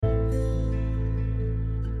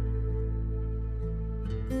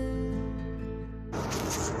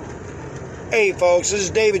Hey folks, this is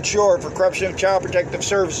David Short for Corruption of Child Protective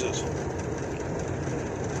Services.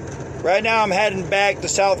 Right now I'm heading back to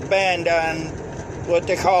South Bend on what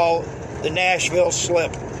they call the Nashville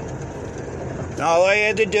Slip. Now all I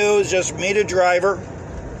had to do is just meet a driver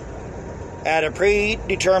at a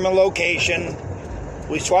predetermined location.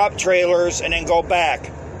 We swap trailers and then go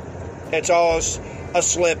back. That's all a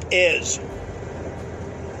slip is.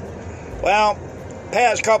 Well,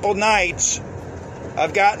 past couple nights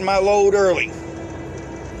I've gotten my load early.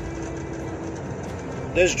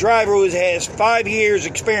 This driver who has 5 years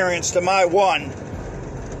experience to my one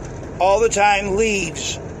all the time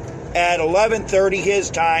leaves at 11:30 his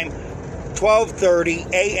time,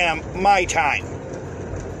 12:30 a.m. my time.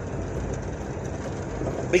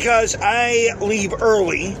 Because I leave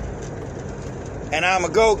early and I'm a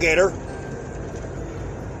go-getter,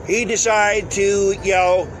 he decided to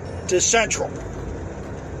yell to Central.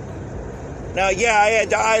 Now, yeah, I had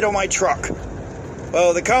to idle my truck.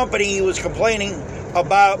 Well, the company was complaining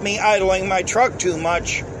about me idling my truck too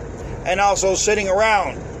much and also sitting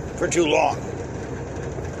around for too long.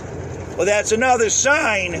 Well, that's another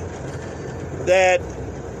sign that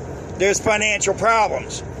there's financial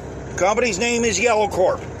problems. The company's name is Yellow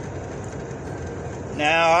Corp.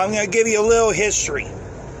 Now, I'm going to give you a little history.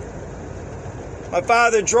 My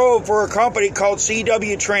father drove for a company called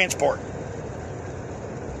CW Transport.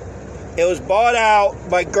 It was bought out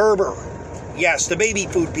by Gerber. Yes, the baby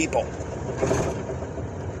food people.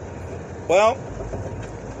 Well,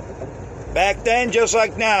 back then, just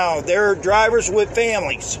like now, there are drivers with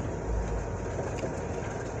families.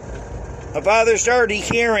 My father started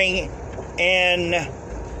hearing in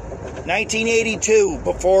 1982,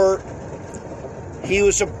 before he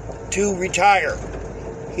was to retire.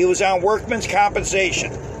 He was on workman's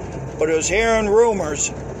compensation, but it was hearing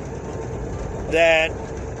rumors that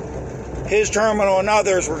his terminal and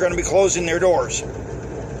others were going to be closing their doors.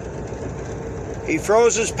 He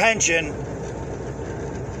froze his pension.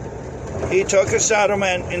 He took a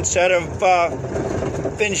settlement instead of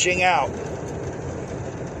finishing out.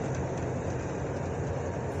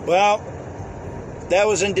 Well, that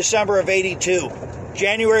was in December of 82.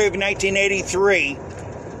 January of 1983,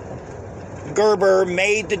 Gerber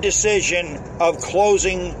made the decision of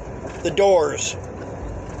closing the doors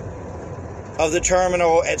of the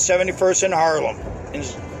terminal at 71st and Harlem in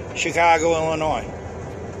Chicago, Illinois.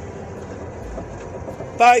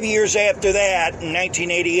 5 years after that, in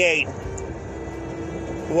 1988,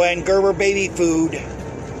 when Gerber Baby Food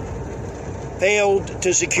failed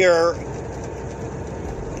to secure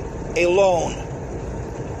a loan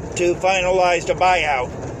to finalize the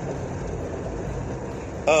buyout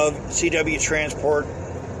of CW Transport,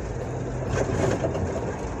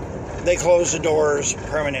 they closed the doors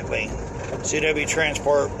permanently. CW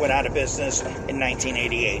Transport went out of business in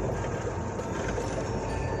 1988.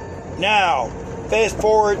 Now, fast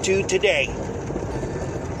forward to today.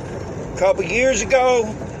 A couple years ago,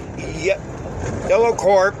 Yellow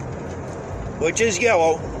Corp, which is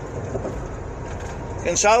Yellow,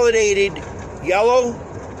 consolidated Yellow,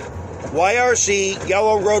 YRC,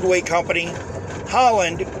 Yellow Roadway Company,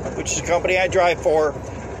 Holland, which is a company I drive for,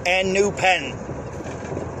 and New Penn,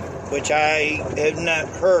 which I have not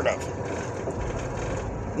heard of.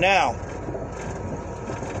 Now,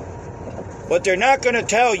 what they're not going to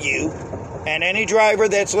tell you, and any driver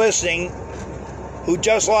that's listening who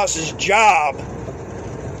just lost his job,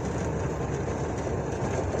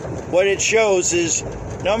 what it shows is,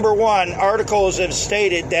 number one, articles have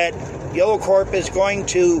stated that Yellow Corp is going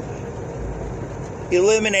to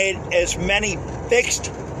eliminate as many fixed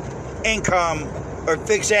income or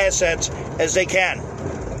fixed assets as they can,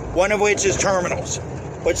 one of which is terminals,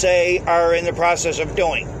 which they are in the process of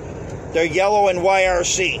doing. They're Yellow and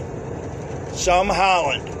YRC, some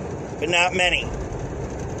Holland, but not many.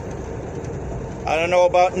 I don't know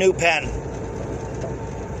about New Penn.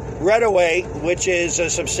 Redaway, which is a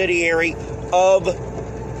subsidiary of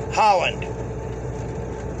Holland,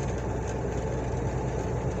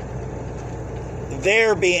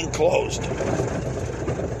 they're being closed.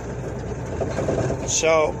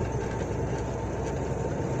 So,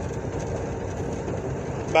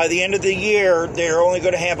 by the end of the year, they're only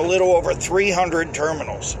going to have a little over 300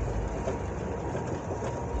 terminals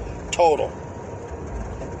total.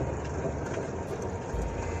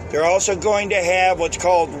 They're also going to have what's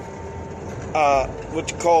called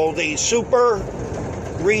a super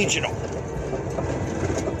regional.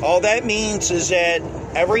 All that means is that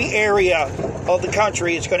every area of the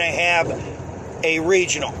country is going to have a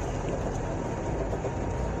regional.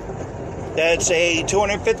 That's a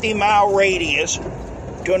 250-mile radius,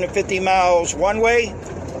 250 miles one way,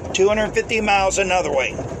 250 miles another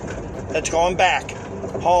way. that's going back.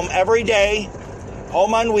 Home every day,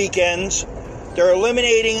 home on weekends. They're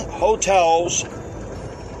eliminating hotels.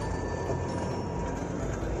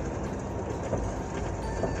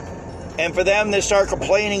 And for them to start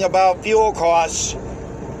complaining about fuel costs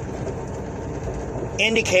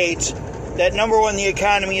indicates that, number one, the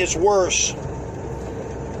economy is worse.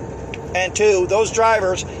 And two, those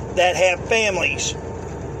drivers that have families,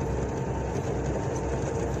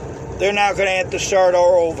 they're now going to have to start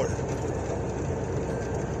all over.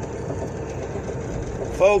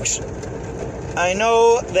 Folks, I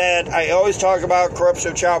know that I always talk about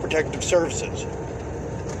corruption of Child Protective Services.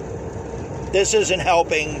 This isn't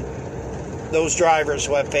helping those drivers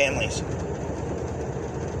who have families.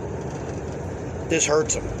 This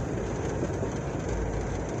hurts them.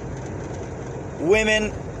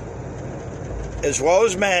 Women, as well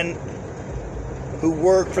as men who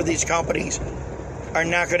work for these companies, are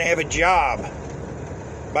not going to have a job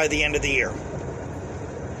by the end of the year.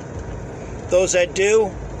 Those that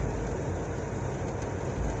do,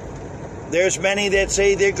 there's many that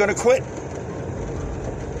say they're going to quit.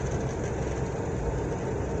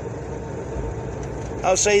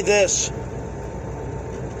 I'll say this.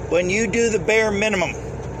 When you do the bare minimum,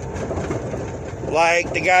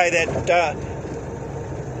 like the guy that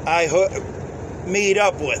I meet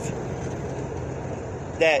up with,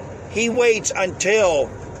 that he waits until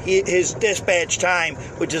his dispatch time,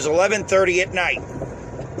 which is 11:30 at night,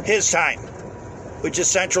 his time, which is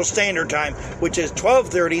Central Standard Time, which is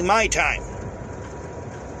 12:30 my time.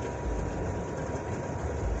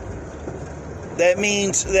 That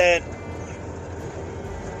means that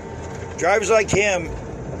drivers like him,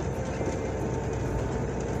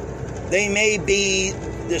 they may be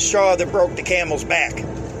the straw that broke the camel's back.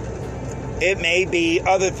 It may be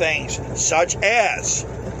other things, such as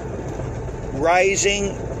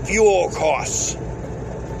rising fuel costs,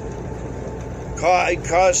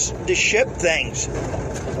 costs to ship things.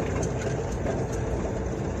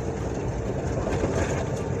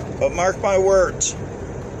 But mark my words,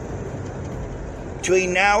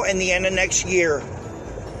 between now and the end of next year,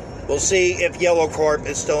 we'll see if Yellow Corp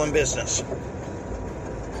is still in business.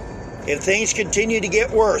 If things continue to get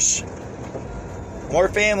worse, more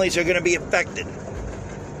families are going to be affected.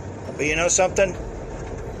 But you know something?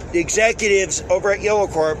 The executives over at Yellow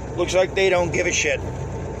Corp looks like they don't give a shit.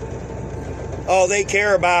 All they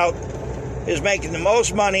care about is making the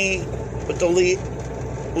most money with the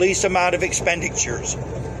least amount of expenditures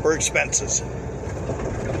or expenses.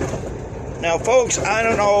 Now, folks, I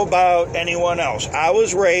don't know about anyone else. I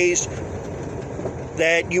was raised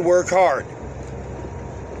that you work hard.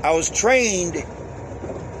 I was trained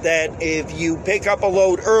that if you pick up a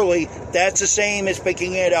load early, that's the same as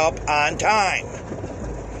picking it up on time.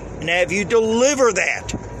 And if you deliver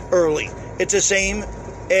that early, it's the same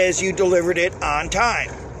as you delivered it on time.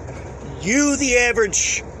 You, the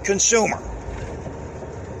average consumer,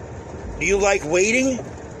 do you like waiting?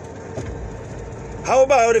 How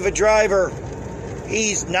about if a driver,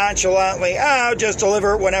 he's nonchalantly, I'll just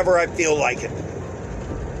deliver it whenever I feel like it.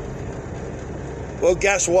 Well,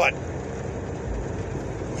 guess what?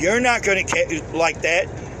 You're not going to like that.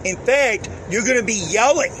 In fact, you're going to be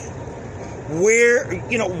yelling.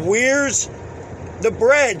 Where's the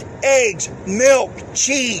bread, eggs, milk,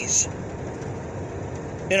 cheese?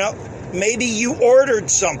 Maybe you ordered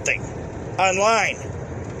something online.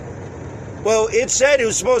 Well, it said it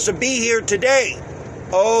was supposed to be here today.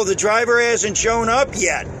 Oh, the driver hasn't shown up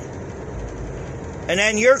yet. And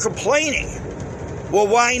then you're complaining. Well,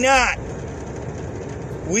 why not?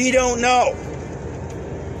 We don't know.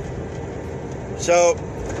 So,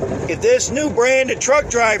 if this new brand of truck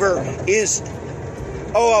driver is,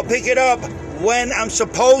 I'll pick it up when I'm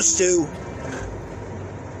supposed to,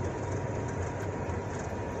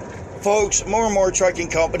 folks, more and more trucking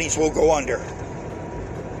companies will go under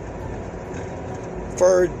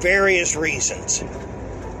for various reasons.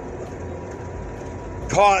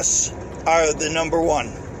 Costs are the number one.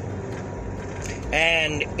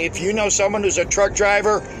 And if you know someone who's a truck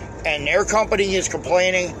driver and their company is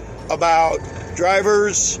complaining about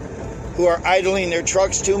drivers who are idling their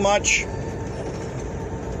trucks too much,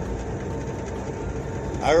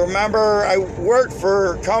 I remember I worked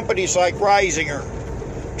for companies like Reisinger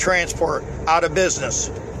Transport, out of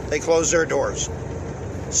business. They closed their doors.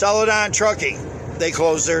 Celadon Trucking, they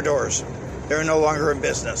closed their doors. They're no longer in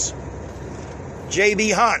business. J.B.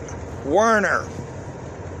 Hunt, Werner,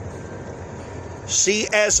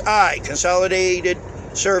 CSI, Consolidated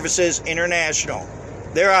Services International,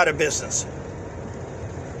 they're out of business.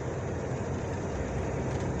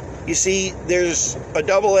 You see, there's a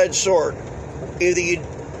double-edged sword. Either you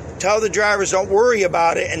tell the drivers don't worry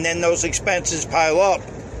about it, and then those expenses pile up.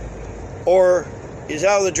 Or you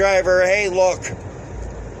tell the driver, hey, look,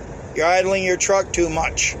 you're idling your truck too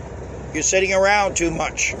much. You're sitting around too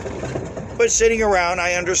much. But sitting around,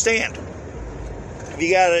 I understand. If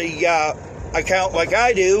you got a account like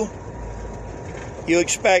I do, you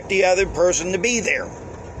expect the other person to be there.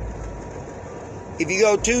 If you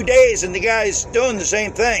go 2 days and the guy's doing the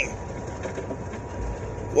same thing,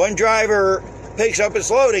 one driver picks up his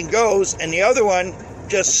load and goes, and the other one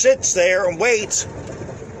just sits there and waits,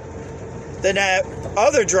 then that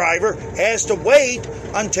other driver has to wait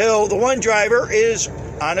until the one driver is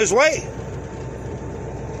on his way.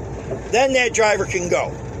 Then that driver can go.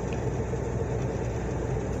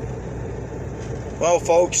 Well,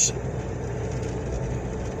 folks,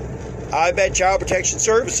 I bet Child Protection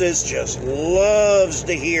Services just loves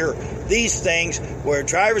to hear these things where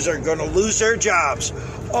drivers are going to lose their jobs.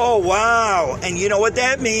 Oh, wow. And you know what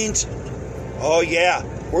that means? Oh, yeah.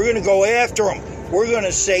 We're going to go after them. We're going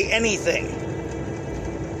to say anything.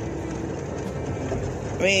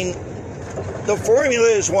 I mean, the formula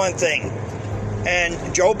is one thing,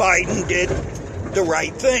 and Joe Biden did the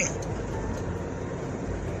right thing.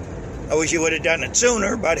 I wish he would have done it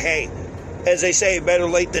sooner, but hey, as they say, better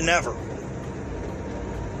late than never.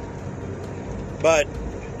 But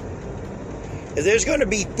if there's going to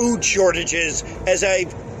be food shortages, as I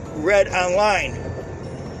read online,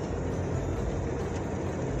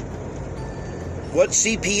 what's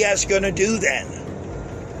CPS going to do then?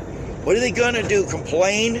 What are they going to do?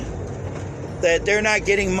 Complain that they're not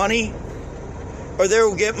getting money? Or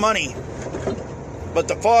they'll get money. But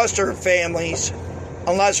the foster families,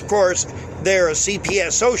 unless, of course, they're a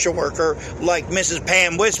CPS social worker like Mrs.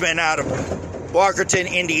 Pam Wisman out of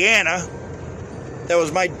Walkerton, Indiana, that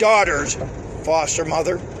was my daughter's foster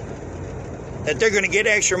mother, that they're going to get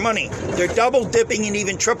extra money. They're double dipping and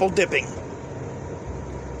even triple dipping.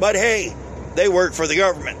 But hey, they work for the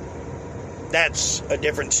government. That's a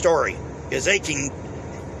different story, because they can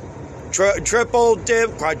triple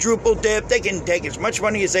dip, quadruple dip. They can take as much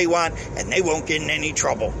money as they want, and they won't get in any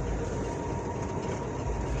trouble.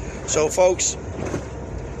 So, folks,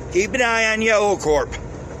 keep an eye on Yellow Corp.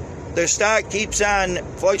 Their stock keeps on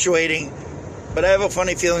fluctuating, but I have a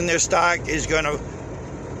funny feeling their stock is going to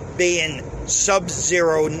be in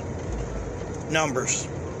sub-zero numbers.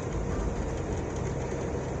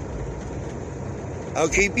 I'll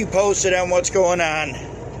keep you posted on what's going on,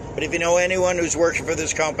 but if you know anyone who's working for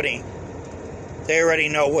this company, they already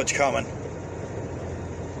know what's coming.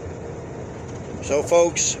 So,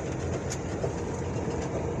 folks,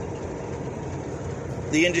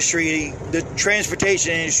 the industry, the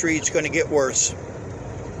transportation industry is going to get worse.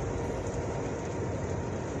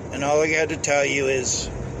 And all I got to tell you is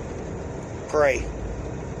pray.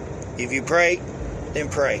 If you pray, then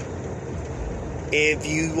pray. If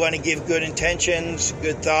you want to give good intentions,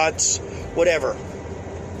 good thoughts, whatever,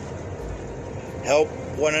 help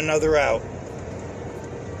one another out.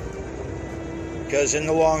 Because in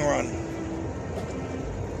the long run,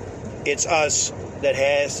 it's us that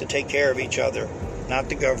has to take care of each other, not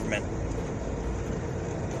the government.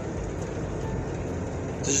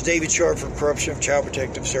 This is David Short for Corruption of Child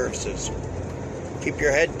Protective Services. Keep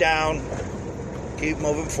your head down. Keep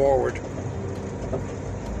moving forward.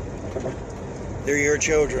 They're your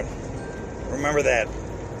children. Remember that.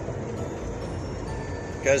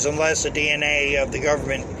 Because unless the DNA of the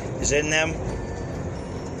government is in them,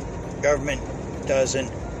 government doesn't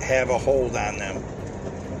have a hold on them.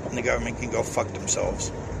 And the government can go fuck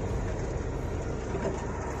themselves.